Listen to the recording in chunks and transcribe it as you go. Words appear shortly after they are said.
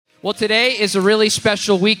Well, today is a really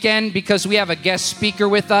special weekend because we have a guest speaker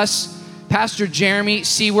with us, Pastor Jeremy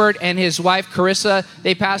Seward and his wife, Carissa.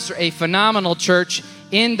 They pastor a phenomenal church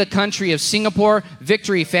in the country of Singapore,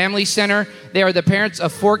 Victory Family Center. They are the parents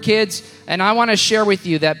of 4 kids, and I want to share with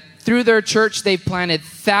you that through their church, they've planted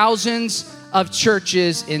thousands of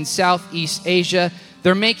churches in Southeast Asia.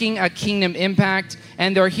 They're making a kingdom impact,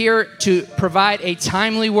 and they're here to provide a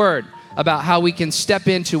timely word about how we can step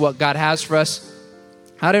into what God has for us.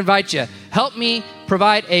 I'd invite you, help me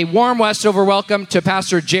provide a warm Westover welcome to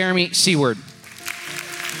Pastor Jeremy Seward.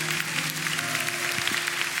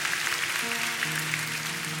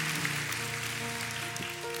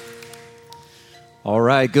 All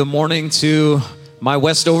right, good morning to my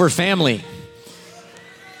Westover family.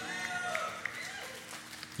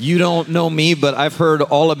 You don't know me, but I've heard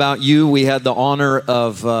all about you. We had the honor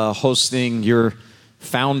of hosting your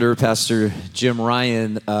founder, Pastor Jim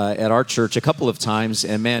Ryan, at our church a couple of times.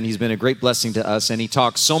 And man, he's been a great blessing to us. And he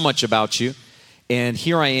talked so much about you. And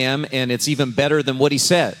here I am, and it's even better than what he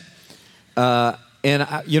said. We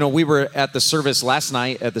were at the service last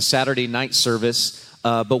night, at the Saturday night service.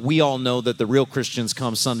 But we all know that the real Christians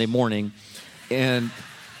come Sunday morning. And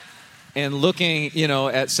looking,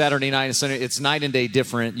 at Saturday night and Sunday, it's night and day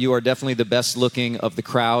different. You are definitely the best looking of the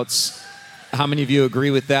crowds. How many of you agree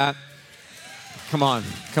with that? Come on.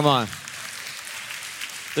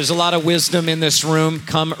 There's a lot of wisdom in this room.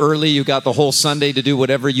 Come early. You got the whole Sunday to do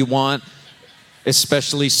whatever you want,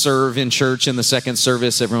 especially serve in church in the second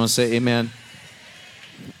service. Everyone say amen.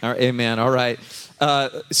 All right, amen. All right.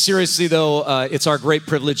 Seriously, though, it's our great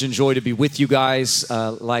privilege and joy to be with you guys.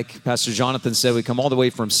 Like Pastor Jonathan said, we come all the way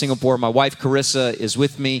from Singapore. My wife, Carissa, is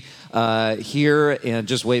with me here. And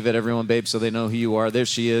just wave at everyone, babe, so they know who you are. There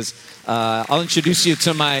she is. I'll introduce you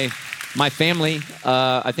to my family.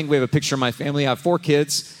 I think we have a picture of my family. I have 4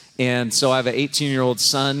 kids. And so I have an 18-year-old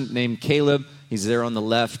son named Caleb. He's there on the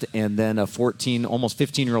left. And then a 14, almost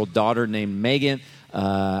 15-year-old daughter named Megan.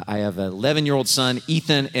 I have an 11-year-old son,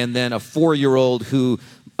 Ethan, and then a 4-year-old who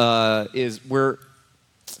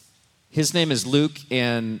his name is Luke,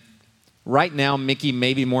 and right now Mickey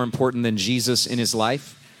may be more important than Jesus in his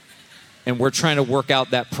life, and we're trying to work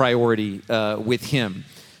out that priority with him.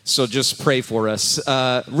 So just pray for us.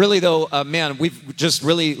 Really, though, man, we've just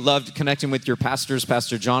really loved connecting with your pastors,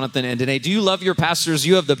 Pastor Jonathan and Danae. Do you love your pastors?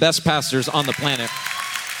 You have the best pastors on the planet.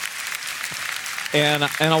 And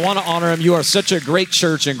I want to honor him. You are such a great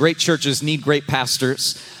church, and great churches need great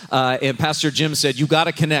pastors. And Pastor Jim said, you got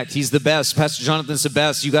to connect. He's the best. Pastor Jonathan's the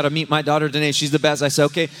best. You got to meet my daughter, Danae. She's the best. I said,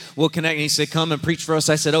 okay, we'll connect. And he said, come and preach for us.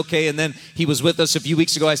 I said, okay. And then he was with us a few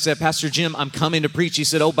weeks ago. I said, Pastor Jim, I'm coming to preach. He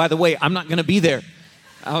said, oh, by the way, I'm not going to be there.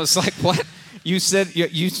 I was like, what? You said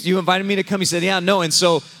you invited me to come. He said, yeah, no. And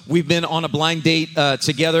so we've been on a blind date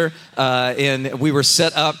together, and we were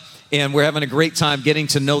set up. And we're having a great time getting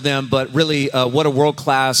to know them. But really, what a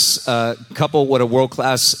world-class couple, what a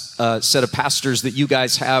world-class set of pastors that you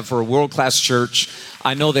guys have for a world-class church.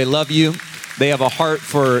 I know they love you. They have a heart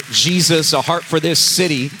for Jesus, a heart for this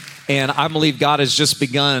city. And I believe God has just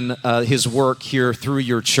begun his work here through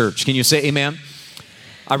your church. Can you say amen?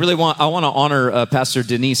 I want to honor Pastor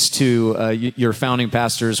Denise, too, your founding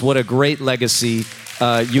pastors. What a great legacy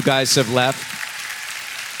you guys have left.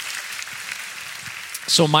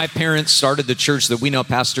 So my parents started the church that we now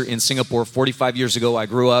pastor in Singapore 45 years ago. I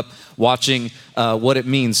grew up watching what it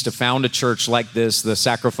means to found a church like this, the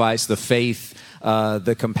sacrifice, the faith,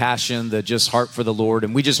 the compassion, the just heart for the Lord.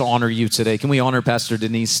 And we just honor you today. Can we honor Pastor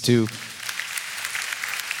Denise too?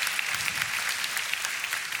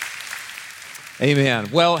 Amen.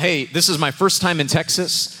 Well, hey, this is my first time in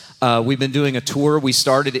Texas. We've been doing a tour. We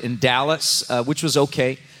started in Dallas, which was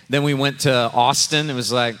okay. Then we went to Austin. It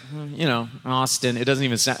was like, Austin. It doesn't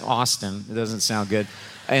even sound Austin. It doesn't sound good.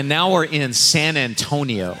 And now we're in San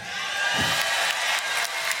Antonio.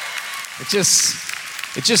 It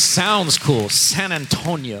just sounds cool. San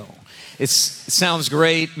Antonio. It sounds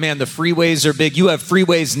great. Man, the freeways are big. You have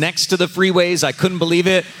freeways next to the freeways. I couldn't believe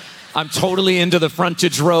it. I'm totally into the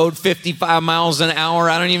frontage road, 55 miles an hour.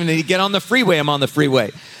 I don't even need to get on the freeway. I'm on the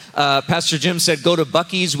freeway. Pastor Jim said, go to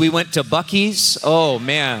Buc-ee's. We went to Buc-ee's. Oh,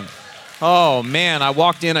 man. I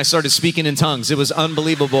walked in. I started speaking in tongues. It was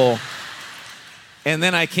unbelievable. And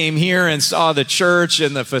then I came here and saw the church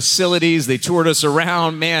and the facilities. They toured us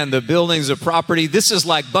around. Man, the buildings, the property. This is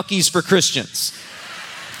like Buc-ee's for Christians.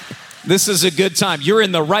 This is a good time. You're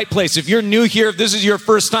in the right place. If you're new here, if this is your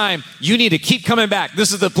first time, you need to keep coming back.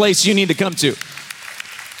 This is the place you need to come to.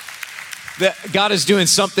 That God is doing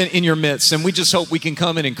something in your midst, and we just hope we can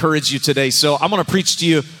come and encourage you today. So I'm going to preach to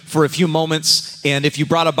you for a few moments. And if you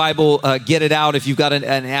brought a Bible, get it out. If you've got an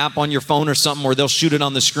app on your phone or something, or they'll shoot it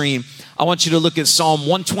on the screen. I want you to look at Psalm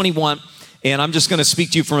 121. And I'm just going to speak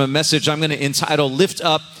to you from a message I'm going to entitle, Lift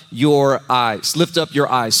Up Your Eyes. Lift up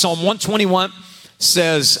your eyes. Psalm 121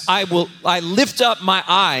 says, I lift up my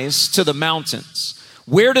eyes to the mountains.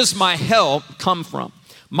 Where does my help come from?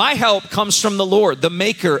 My help comes from the Lord, the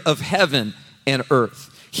maker of heaven and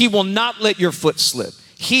earth. He will not let your foot slip.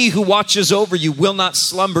 He who watches over you will not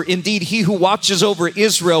slumber. Indeed, he who watches over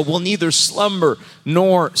Israel will neither slumber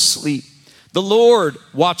nor sleep. The Lord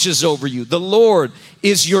watches over you. The Lord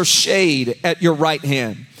is your shade at your right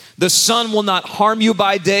hand. The sun will not harm you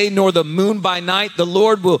by day, nor the moon by night. The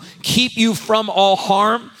Lord will keep you from all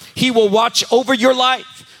harm. He will watch over your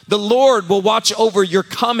life. The Lord will watch over your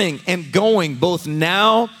coming and going, both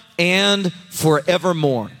now and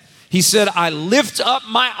forevermore. He said, I lift up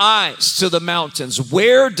my eyes to the mountains.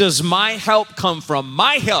 Where does my help come from?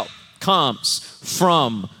 My help comes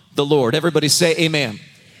from the Lord. Everybody say amen.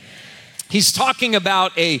 He's talking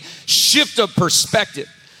about a shift of perspective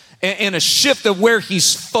and a shift of where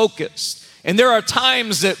he's focused. And there are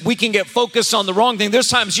times that we can get focused on the wrong thing. There's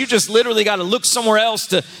times you just literally got to look somewhere else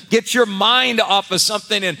to get your mind off of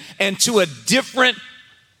something and to a different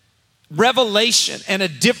revelation and a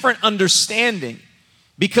different understanding,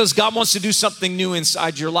 because God wants to do something new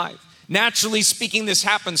inside your life. Naturally speaking, this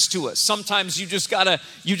happens to us. Sometimes you just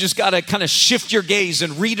gotta kind of shift your gaze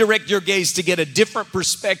and redirect your gaze to get a different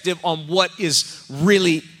perspective on what is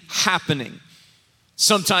really happening.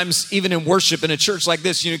 Sometimes even in worship in a church like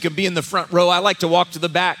this, you can be in the front row. I like to walk to the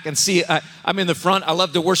back and see, I'm in the front. I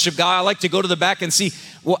love to worship God. I like to go to the back and see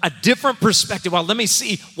a different perspective. Well, let me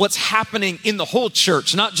see what's happening in the whole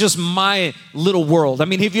church, not just my little world. I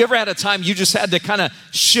mean, have you ever had a time you just had to kind of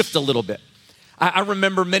shift a little bit? I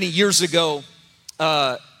remember many years ago,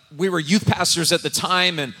 we were youth pastors at the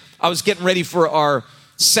time, and I was getting ready for our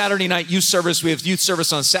Saturday night youth service. We have youth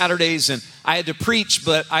service on Saturdays, and I had to preach,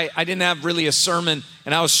 but I didn't have really a sermon,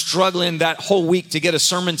 and I was struggling that whole week to get a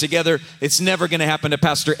sermon together. It's never going to happen to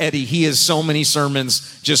Pastor Eddie. He has so many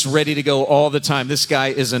sermons just ready to go all the time. This guy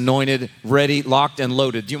is anointed, ready, locked, and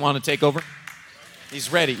loaded. Do you want to take over?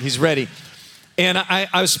 He's ready. He's ready. And I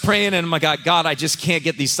was praying, and my God, I just can't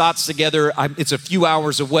get these thoughts together. It's a few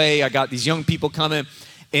hours away. I got these young people coming.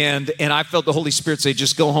 And I felt the Holy Spirit say,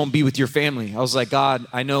 just go home, be with your family. I was like, God,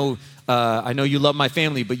 I know you love my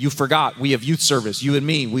family, but you forgot. We have youth service, you and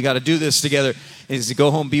me. We got to do this together. And he said, go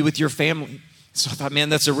home, be with your family. So I thought, man,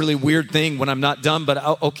 that's a really weird thing when I'm not done.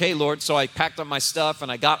 But okay, Lord. So I packed up my stuff,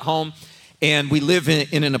 and I got home. And we live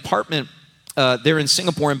in an apartment there in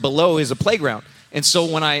Singapore, and below is a playground. And so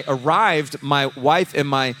when I arrived, my wife and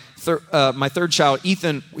my third child,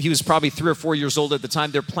 Ethan, he was probably 3 or 4 years old at the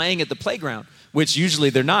time. They're playing at the playground, which usually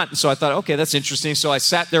they're not. And so I thought, okay, that's interesting. So I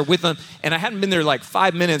sat there with them, and I hadn't been there like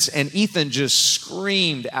 5 minutes, and Ethan just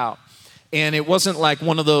screamed out. And it wasn't like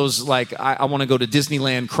one of those, like, I want to go to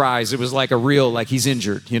Disneyland cries. It was like a real, like, he's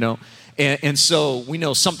injured, you know. And so we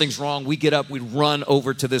know something's wrong. We get up, we run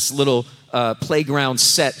over to this little playground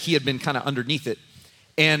set. He had been kind of underneath it.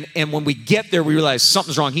 And when we get there, we realize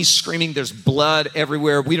something's wrong. He's screaming. There's blood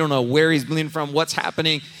everywhere. We don't know where he's bleeding from, what's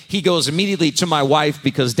happening. He goes immediately to my wife,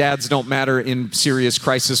 because dads don't matter in serious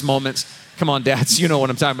crisis moments. Come on, dads, you know what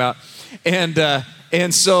I'm talking about.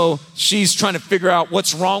 And so she's trying to figure out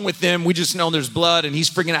what's wrong with him. We just know there's blood, and he's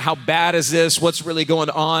figuring out how bad is this, what's really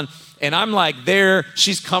going on. And I'm like there,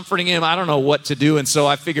 she's comforting him. I don't know what to do. And so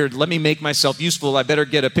I figured, let me make myself useful. I better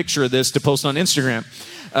get a picture of this to post on Instagram,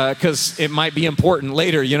 because it might be important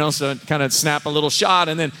later, you know, so kind of snap a little shot.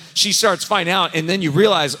 And then she starts finding out, and then you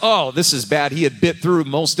realize, oh, this is bad. He had bit through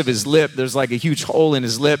most of his lip. There's like a huge hole in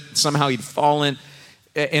his lip. Somehow he'd fallen,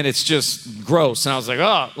 and it's just gross. And I was like,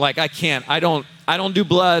 oh, like I can't. I don't do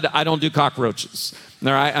blood. I don't do cockroaches.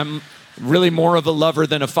 All right, I'm really more of a lover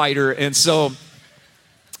than a fighter. And so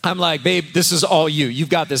I'm like, babe, this is all you. You've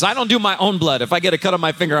got this. I don't do my own blood. If I get a cut on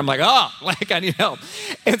my finger, I'm like, oh, like I need help.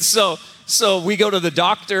 And so we go to the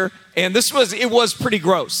doctor, and it was pretty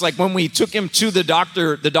gross. Like when we took him to the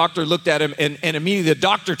doctor looked at him, and immediately the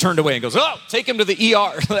doctor turned away and goes, oh, take him to the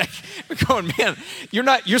ER. Like, we're going, man,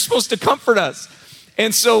 you're supposed to comfort us.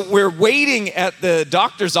 And so we're waiting at the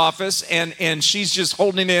doctor's office, and she's just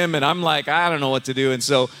holding him, and I'm like, I don't know what to do. And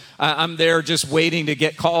so I'm there just waiting to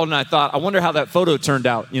get called, and I thought, I wonder how that photo turned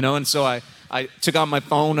out, you know? And so I took out my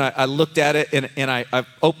phone, I looked at it, and I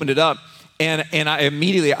opened it up, and I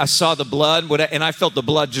immediately saw the blood, and I felt the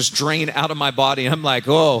blood just drain out of my body. And I'm like,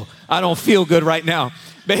 oh, I don't feel good right now.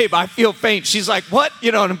 Babe, I feel faint. She's like, what?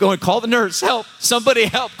 You know, and I'm going, call the nurse, help, somebody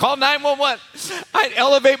help, call 911. I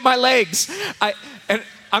elevate my legs.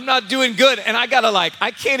 I'm not doing good. And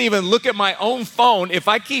I can't even look at my own phone. If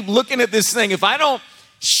I keep looking at this thing, if I don't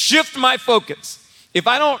shift my focus, if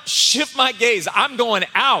I don't shift my gaze, I'm going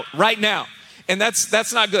out right now. And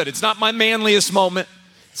that's not good. It's not my manliest moment.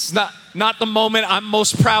 It's not the moment I'm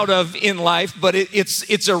most proud of in life, but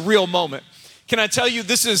it's a real moment. Can I tell you,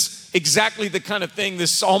 this is exactly the kind of thing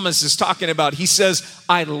this psalmist is talking about. He says,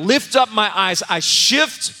 I lift up my eyes, I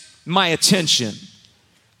shift my attention,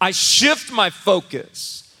 I shift my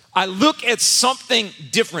focus, I look at something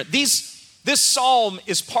different. This psalm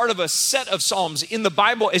is part of a set of psalms in the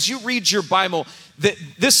Bible. As you read your Bible,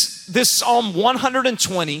 this Psalm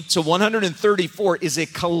 120 to 134 is a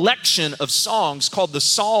collection of songs called the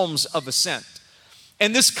Psalms of Ascent.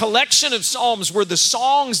 And this collection of psalms were the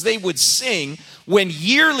songs they would sing when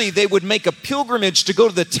yearly they would make a pilgrimage to go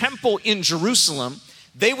to the temple in Jerusalem.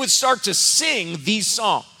 They would start to sing these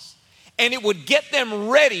songs, and it would get them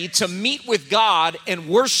ready to meet with God and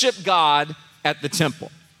worship God at the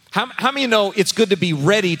temple. How many know it's good to be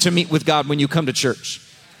ready to meet with God when you come to church?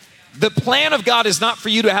 The plan of God is not for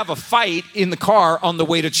you to have a fight in the car on the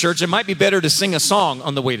way to church. It might be better to sing a song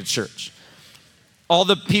on the way to church. All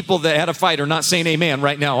the people that had a fight are not saying amen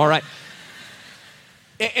right now, all right?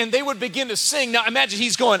 And they would begin to sing. Now imagine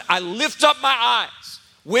he's going, I lift up my eyes.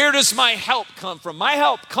 Where does my help come from? My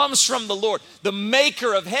help comes from the Lord, the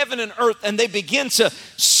maker of heaven and earth. And they begin to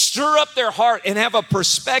stir up their heart and have a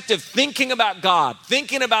perspective, thinking about God,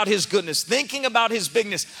 thinking about his goodness, thinking about his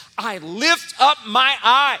bigness. I lift up my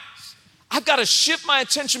eyes. I've got to shift my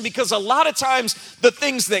attention, because a lot of times the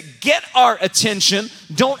things that get our attention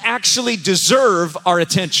don't actually deserve our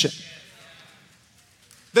attention.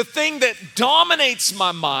 The thing that dominates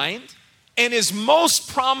my mind and is most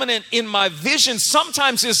prominent in my vision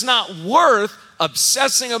sometimes is not worth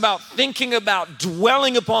obsessing about, thinking about,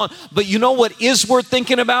 dwelling upon. But you know what is worth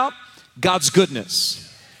thinking about? God's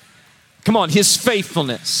goodness. Come on, his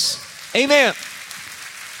faithfulness. Amen.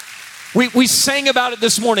 We sang about it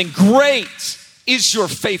this morning. Great is your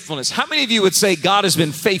faithfulness. How many of you would say God has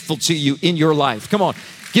been faithful to you in your life? Come on,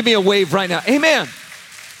 give me a wave right now. Amen.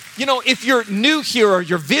 You know, if you're new here or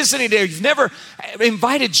you're visiting there, you've never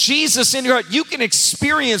invited Jesus in your heart, you can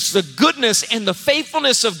experience the goodness and the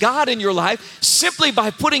faithfulness of God in your life simply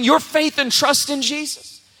by putting your faith and trust in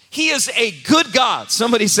Jesus. He is a good God.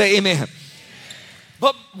 Somebody say amen.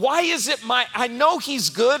 But why is it I know he's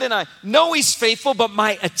good and I know he's faithful, but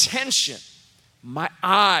my attention, my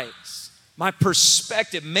eyes, my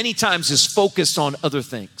perspective many times is focused on other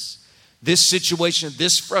things. This situation,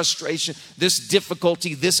 this frustration, this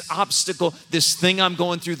difficulty, this obstacle, this thing I'm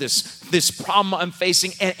going through, this problem I'm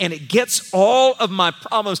facing, and it gets all of my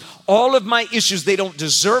problems, all of my issues. They don't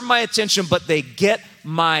deserve my attention, but they get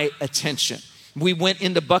my attention. We went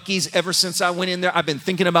into Buc-ee's. Ever since I went in there, I've been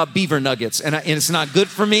thinking about beaver nuggets, and it's not good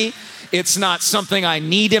for me. It's not something I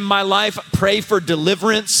need in my life. Pray for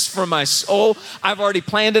deliverance for my soul. I've already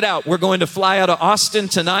planned it out. We're going to fly out of Austin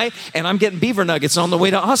tonight, and I'm getting beaver nuggets on the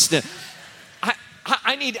way to Austin.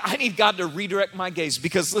 I need God to redirect my gaze,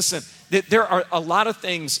 because listen, there are a lot of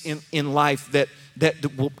things in life that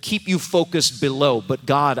will keep you focused below, but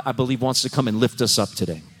God, I believe, wants to come and lift us up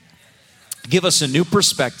today. Give us a new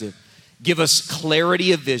perspective. Give us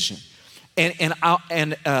clarity of vision and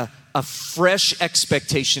a fresh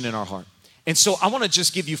expectation in our heart. And so I want to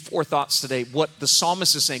just give you 4 thoughts today, what the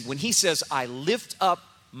psalmist is saying. When he says, I lift up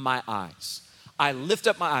my eyes. I lift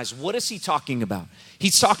up my eyes. What is he talking about?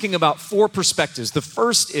 He's talking about 4 perspectives. The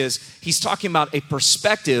first is he's talking about a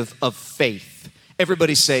perspective of faith.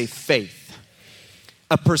 Everybody say faith.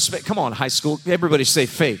 Come on, high school. Everybody say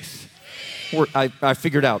faith. I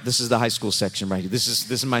figured out this is the high school section right here. This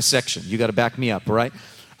is my section. You got to back me up, all right?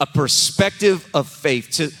 A perspective of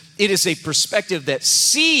faith. It is a perspective that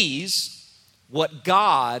sees what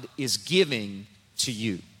God is giving to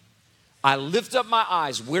you. I lift up my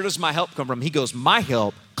eyes. Where does my help come from? He goes, my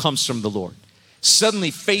help comes from the Lord.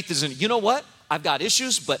 Suddenly faith isn't, you know what? I've got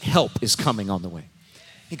issues, but help is coming on the way.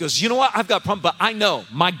 He goes, you know what? I've got a problem, but I know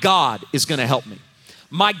my God is going to help me.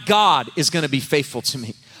 My God is going to be faithful to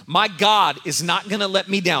me. My God is not going to let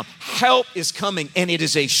me down. Help is coming, and it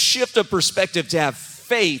is a shift of perspective to have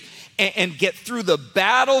faith and get through the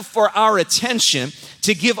battle for our attention,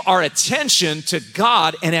 to give our attention to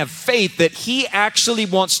God and have faith that he actually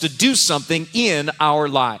wants to do something in our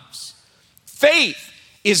lives. Faith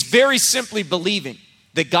is very simply believing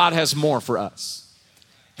that God has more for us,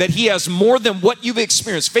 that he has more than what you've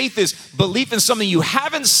experienced. Faith is belief in something you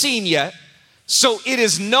haven't seen yet. So it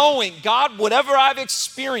is knowing, God, whatever I've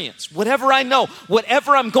experienced, whatever I know,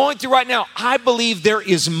 whatever I'm going through right now, I believe there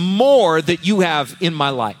is more that you have in my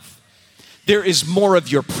life. There is more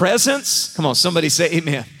of your presence. Come on, somebody say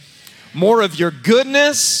amen. More of your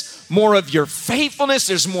goodness, more of your faithfulness.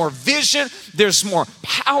 There's more vision. There's more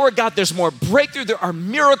power, God. There's more breakthrough. There are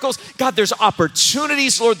miracles. God, there's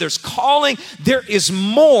opportunities, Lord. There's calling. There is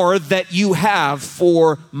more that you have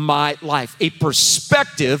for my life. A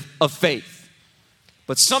perspective of faith.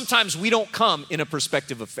 But sometimes we don't come in a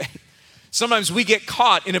perspective of faith. Sometimes we get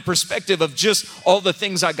caught in a perspective of just all the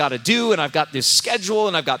things I got to do, and I've got this schedule,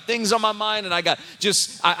 and I've got things on my mind, and I'm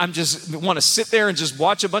just want to sit there and just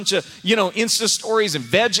watch a bunch of, Insta stories and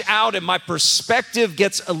veg out, and my perspective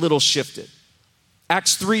gets a little shifted.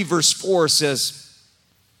 Acts 3 verse 4 says,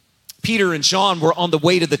 Peter and John were on the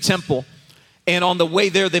way to the temple, and on the way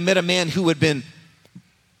there, they met a man who had been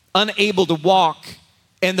unable to walk,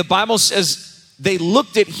 and the Bible says, they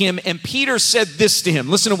looked at him, and Peter said this to him.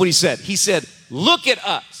 Listen to what he said. He said, look at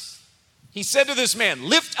us. He said to this man,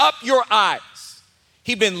 lift up your eyes.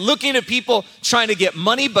 He'd been looking at people trying to get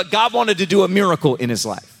money, but God wanted to do a miracle in his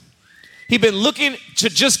life. He'd been looking to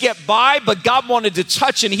just get by, but God wanted to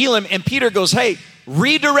touch and heal him. And Peter goes, hey,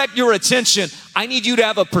 redirect your attention. I need you to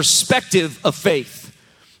have a perspective of faith.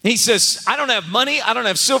 And he says, I don't have money, I don't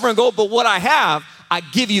have silver and gold, but what I have, I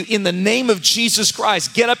give you in the name of Jesus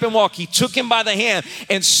Christ. Get up and walk. He took him by the hand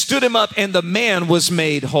and stood him up, and the man was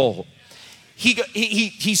made whole.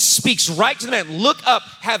 He speaks right to the man. Look up,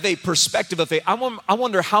 have a perspective of faith. I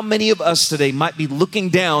wonder how many of us today might be looking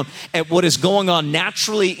down at what is going on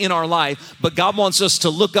naturally in our life, but God wants us to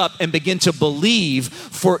look up and begin to believe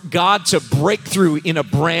for God to break through in a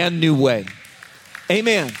brand new way.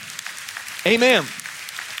 Amen. Amen.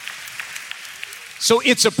 So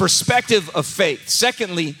it's a perspective of faith.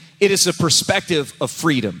 Secondly, it is a perspective of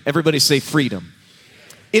freedom. Everybody say freedom.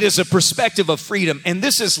 It is a perspective of freedom. And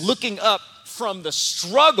this is looking up from the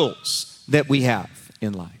struggles that we have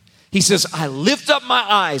in life. He says, I lift up my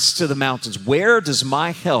eyes to the mountains. Where does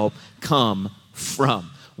my help come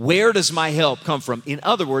from? Where does my help come from? In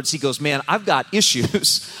other words, he goes, man, I've got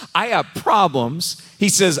issues. I have problems. He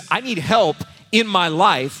says, I need help in my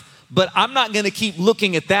life. But I'm not going to keep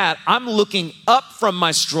looking at that. I'm looking up from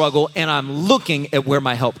my struggle, and I'm looking at where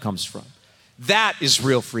my help comes from. That is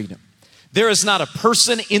real freedom. There is not a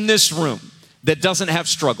person in this room that doesn't have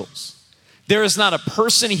struggles. There is not a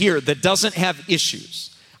person here that doesn't have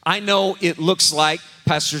issues. I know it looks like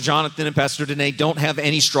Pastor Jonathan and Pastor Danae don't have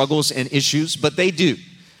any struggles and issues, but they do.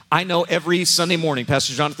 I know every Sunday morning,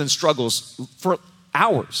 Pastor Jonathan struggles for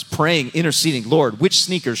hours praying, interceding, Lord, which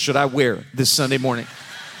sneakers should I wear this Sunday morning?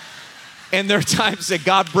 And there are times that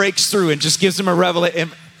God breaks through and just gives him a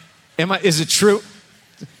revelation. Is it true?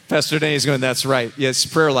 Pastor Danae is going, that's right. Yes,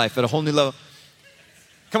 prayer life at a whole new level.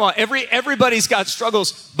 Come on, everybody's got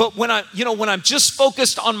struggles. But when I'm just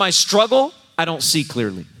focused on my struggle, I don't see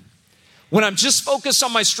clearly. When I'm just focused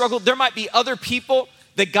on my struggle, there might be other people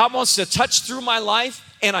that God wants to touch through my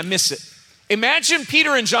life, and I miss it. Imagine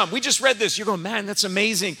Peter and John. We just read this. You're going, man, that's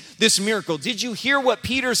amazing, this miracle. Did you hear what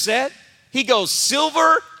Peter said? He goes,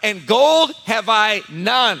 silver and gold have I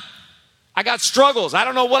none. I got struggles. I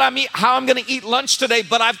don't know how I'm going to eat lunch today,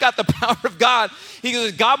 but I've got the power of God. He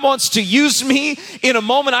goes, God wants to use me in a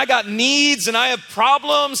moment. I got needs and I have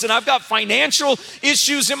problems and I've got financial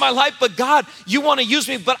issues in my life, but God, you want to use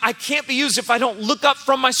me, but I can't be used if I don't look up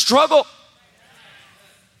from my struggle.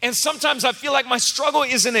 And sometimes I feel like my struggle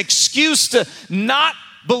is an excuse to not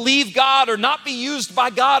believe God or not be used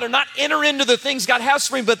by God or not enter into the things God has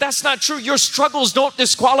for me, but that's not true. Your struggles don't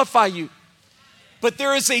disqualify you. But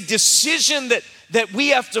there is a decision that we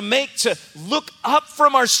have to make to look up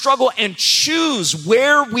from our struggle and choose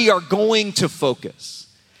where we are going to focus.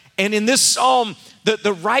 And in this psalm,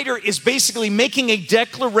 the writer is basically making a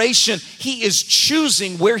declaration. He is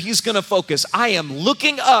choosing where he's going to focus. I am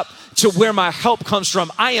looking up to where my help comes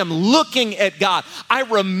from. I am looking at God. I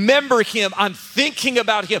remember him. I'm thinking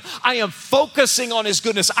about him. I am focusing on his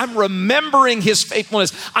goodness. I'm remembering his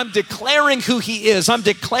faithfulness. I'm declaring who he is. I'm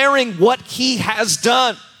declaring what he has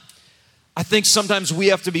done. I think sometimes we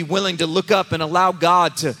have to be willing to look up and allow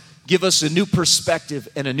God to give us a new perspective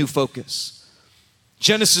and a new focus.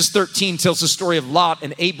 Genesis 13 tells the story of Lot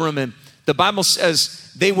and Abram, and the Bible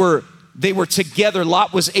says they were together.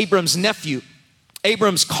 Lot was Abram's nephew.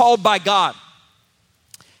 Abram's called by God,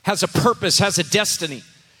 has a purpose, has a destiny,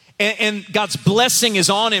 and God's blessing is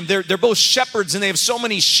on him. They're both shepherds, and they have so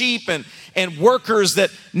many sheep and workers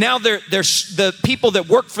that now they're the people that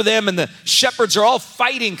work for them and the shepherds are all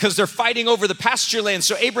fighting because they're fighting over the pasture land.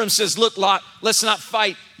 So Abram says, look, Lot, let's not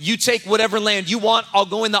fight. You take whatever land you want. I'll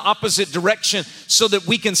go in the opposite direction so that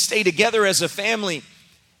we can stay together as a family.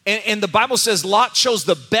 And the Bible says Lot chose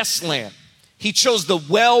the best land. He chose the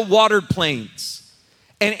well-watered plains.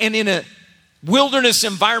 And in Wilderness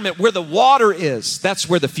environment where the water is, that's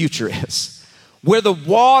where the future is. Where the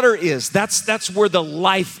water is, that's where the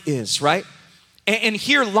life is, right? And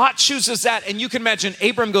here Lot chooses that, and you can imagine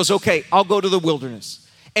Abram goes, okay, I'll go to the wilderness.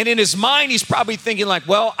 And in his mind, he's probably thinking like,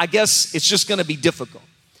 well, I guess it's just gonna be difficult.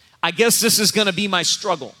 I guess this is gonna be my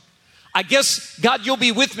struggle. I guess, God, you'll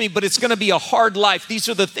be with me, but it's gonna be a hard life. These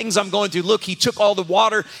are the things I'm going through. Look, he took all the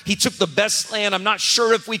water. He took the best land. I'm not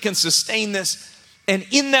sure if we can sustain this. And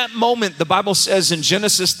in that moment, the Bible says in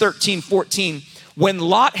Genesis 13:14, when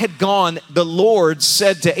Lot had gone, the Lord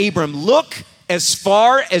said to Abram, look as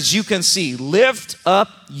far as you can see. Lift up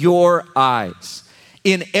your eyes.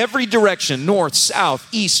 In every direction, north, south,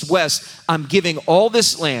 east, west, I'm giving all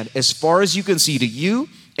this land as far as you can see to you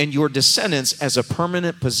and your descendants as a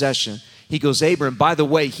permanent possession. He goes, Abram, by the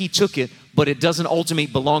way, he took it, but it doesn't ultimately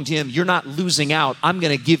belong to him. You're not losing out. I'm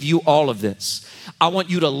going to give you all of this. I want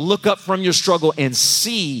you to look up from your struggle and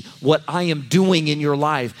see what I am doing in your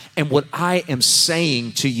life and what I am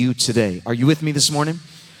saying to you today. Are you with me this morning?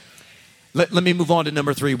 Let me move on to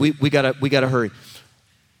number 3. We gotta hurry.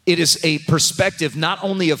 It is a perspective not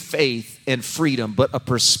only of faith and freedom, but a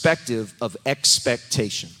perspective of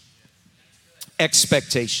expectation.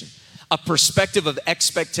 Expectation. A perspective of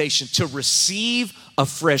expectation to receive a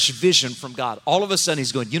fresh vision from God. All of a sudden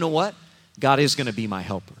he's going, you know what? God is going to be my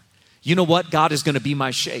helper. You know what? God is going to be my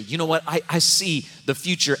shade. You know what? I see the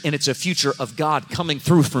future, and it's a future of God coming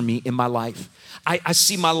through for me in my life. I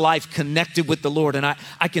see my life connected with the Lord, and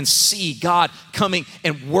I can see God coming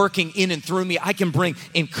and working in and through me. I can bring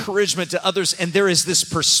encouragement to others, and there is this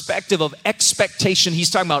perspective of expectation. He's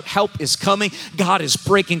talking about help is coming. God is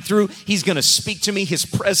breaking through. He's going to speak to me. His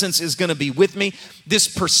presence is going to be with me. This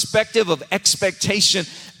perspective of expectation,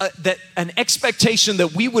 that an expectation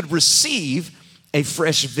that we would receive a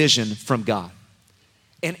fresh vision from God.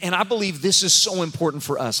 And I believe this is so important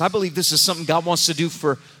for us. I believe this is something God wants to do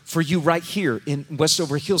for you right here in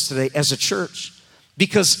Westoverhills today as a church,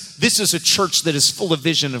 because this is a church that is full of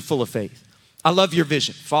vision and full of faith. I love your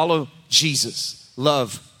vision. Follow Jesus.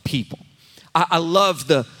 Love people. I love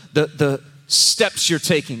the steps you're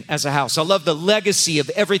taking as a house. I love the legacy of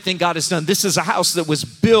everything God has done. This is a house that was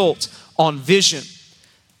built on vision.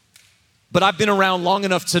 But I've been around long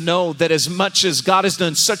enough to know that as much as God has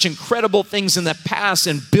done such incredible things in the past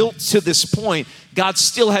and built to this point, God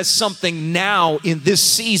still has something now in this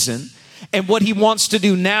season. And what he wants to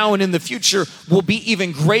do now and in the future will be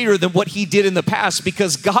even greater than what he did in the past,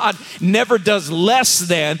 because God never does less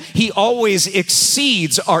than. He always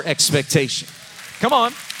exceeds our expectation. Come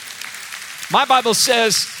on. My Bible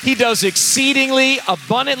says he does exceedingly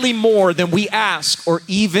abundantly more than we ask or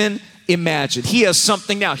even imagine. He has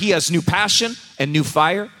something now. He has new passion and new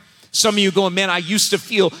fire. Some of you going, man, I used to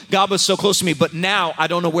feel God was so close to me, but now I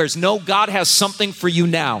don't know where it's. No, God has something for you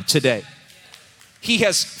now, today. He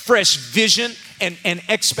has fresh vision and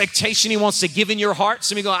expectation he wants to give in your heart.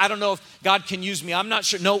 Some of you go, I don't know if God can use me. I'm not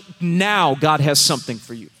sure. No, now God has something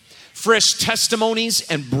for you. Fresh testimonies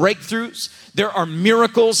and breakthroughs. There are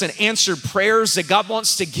miracles and answered prayers that God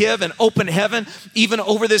wants to give and open heaven even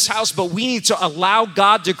over this house, but we need to allow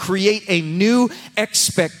God to create a new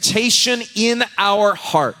expectation in our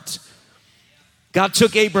heart. God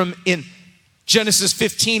took Abram in Genesis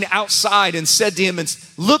 15 outside and said to him,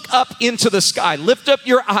 look up into the sky, lift up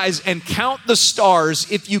your eyes and count the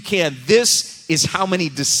stars if you can. This is how many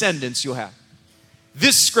descendants you'll have.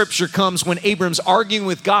 This scripture comes when Abram's arguing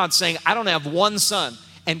with God saying, I don't have one son.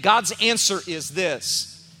 And God's answer is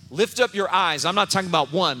this: lift up your eyes. I'm not talking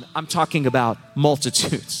about one, I'm talking about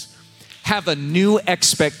multitudes. Have a new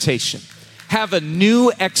expectation. Have a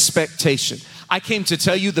new expectation. I came to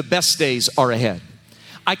tell you the best days are ahead.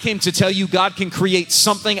 I came to tell you God can create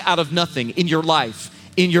something out of nothing in your life,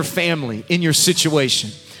 in your family, in your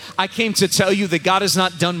situation. I came to tell you that God is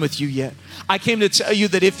not done with you yet. I came to tell you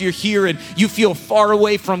that if you're here and you feel far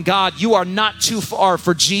away from God, you are not too far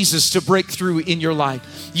for Jesus to break through in your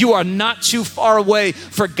life. You are not too far away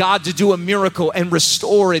for God to do a miracle and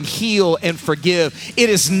restore and heal and forgive. It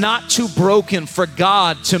is not too broken for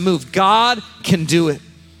God to move. God can do it.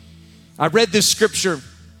 I read this scripture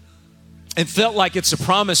and felt like it's a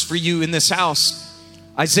promise for you in this house.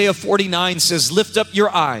 Isaiah 49 says, lift up your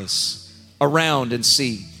eyes around and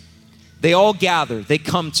see. They all gather, they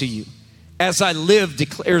come to you. As I live,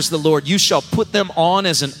 declares the Lord, you shall put them on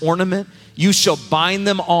as an ornament. You shall bind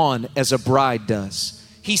them on as a bride does.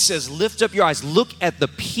 He says, lift up your eyes. Look at the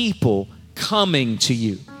people coming to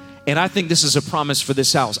you. And I think this is a promise for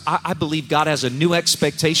this house. I believe God has a new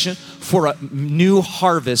expectation for a new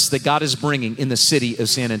harvest that God is bringing in the city of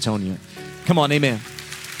San Antonio. Come on, amen.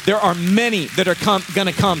 There are many that are going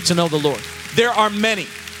to come to know the Lord. There are many.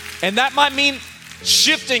 And that might mean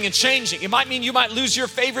shifting and changing. It might mean you might lose your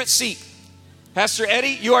favorite seat. Pastor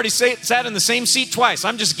Eddie, you already sat in the same seat twice.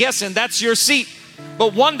 I'm just guessing that's your seat.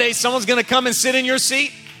 But one day someone's gonna come and sit in your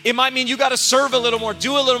seat. It might mean you got to serve a little more,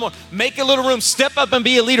 do a little more, make a little room, step up and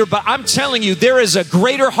be a leader. But I'm telling you, there is a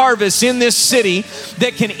greater harvest in this city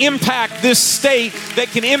that can impact this state, that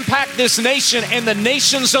can impact this nation and the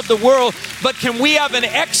nations of the world. But can we have an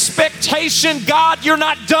expectation? God, you're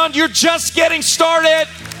not done. You're just getting started.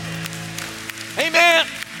 Amen.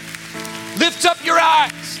 Lift up your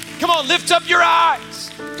eyes. Come on, lift up your eyes.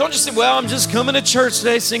 Don't just say, well, I'm just coming to church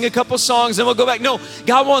today, sing a couple songs, and we'll go back. No,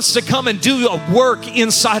 God wants to come and do a work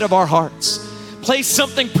inside of our hearts. Place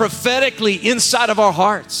something prophetically inside of our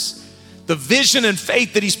hearts. The vision and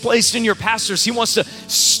faith that He's placed in your pastors, He wants to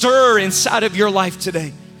stir inside of your life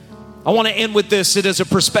today. I want to end with this. It is a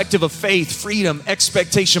perspective of faith, freedom,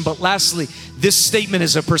 expectation. But lastly, this statement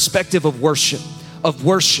is a perspective of worship, of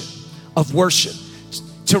worship, of worship.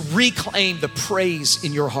 To reclaim the praise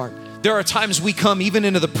in your heart. There are times we come even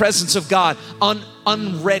into the presence of God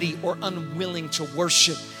unready or unwilling to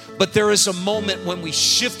worship. But there is a moment when we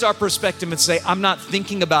shift our perspective and say, I'm not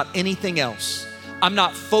thinking about anything else. I'm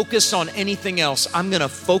not focused on anything else. I'm going to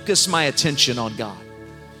focus my attention on God.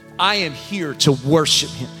 I am here to worship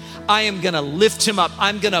Him. I am going to lift Him up.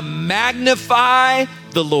 I'm going to magnify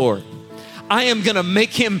the Lord. I am going to make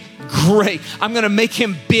Him great. I'm going to make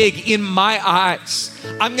Him big in my eyes.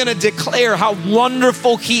 I'm going to declare how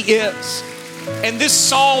wonderful He is. And this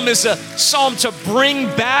psalm is a psalm to bring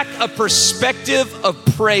back a perspective of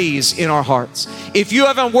praise in our hearts. If you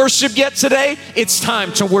haven't worshiped yet today, it's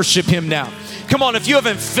time to worship Him now. Come on, if you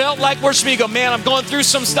haven't felt like worshiping, you go, man, I'm going through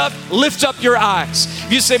some stuff, lift up your eyes.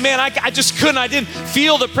 If you say, man, I just couldn't, I didn't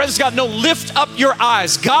feel the presence of God. No, lift up your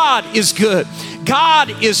eyes. God is good.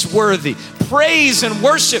 God is worthy. Praise and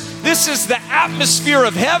worship. This is the atmosphere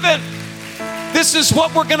of heaven. This is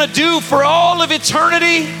what we're going to do for all of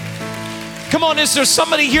eternity. Come on, is there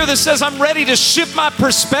somebody here that says, I'm ready to shift my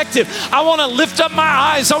perspective? I want to lift up my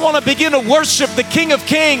eyes. I want to begin to worship the King of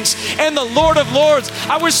Kings and the Lord of Lords.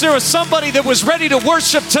 I wish there was somebody that was ready to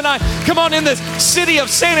worship tonight. Come on, in the city of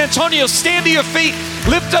San Antonio, stand to your feet.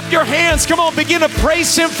 Lift up your hands. Come on, begin to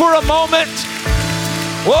praise Him for a moment.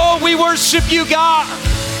 Whoa, we worship You, God.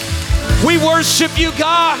 We worship You,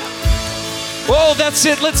 God. Whoa, that's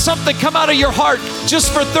it. Let something come out of your heart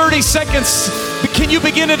just for 30 seconds. Can you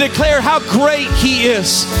begin to declare how great He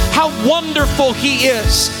is, how wonderful He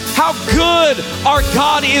is, how good our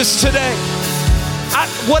God is today?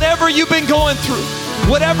 Whatever you've been going through,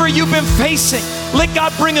 whatever you've been facing, let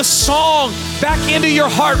God bring a song back into your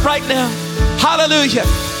heart right now. Hallelujah.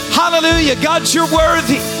 Hallelujah. God, You're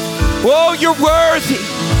worthy. Whoa, You're worthy.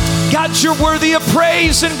 God, You're worthy of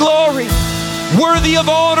praise and glory, worthy of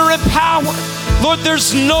honor and power. Lord,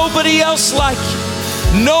 there's nobody else like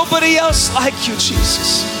You. Nobody else like You,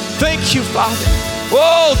 Jesus. Thank You, Father.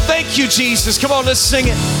 Whoa, thank You, Jesus. Come on, let's sing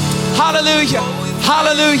it. Hallelujah.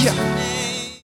 Hallelujah.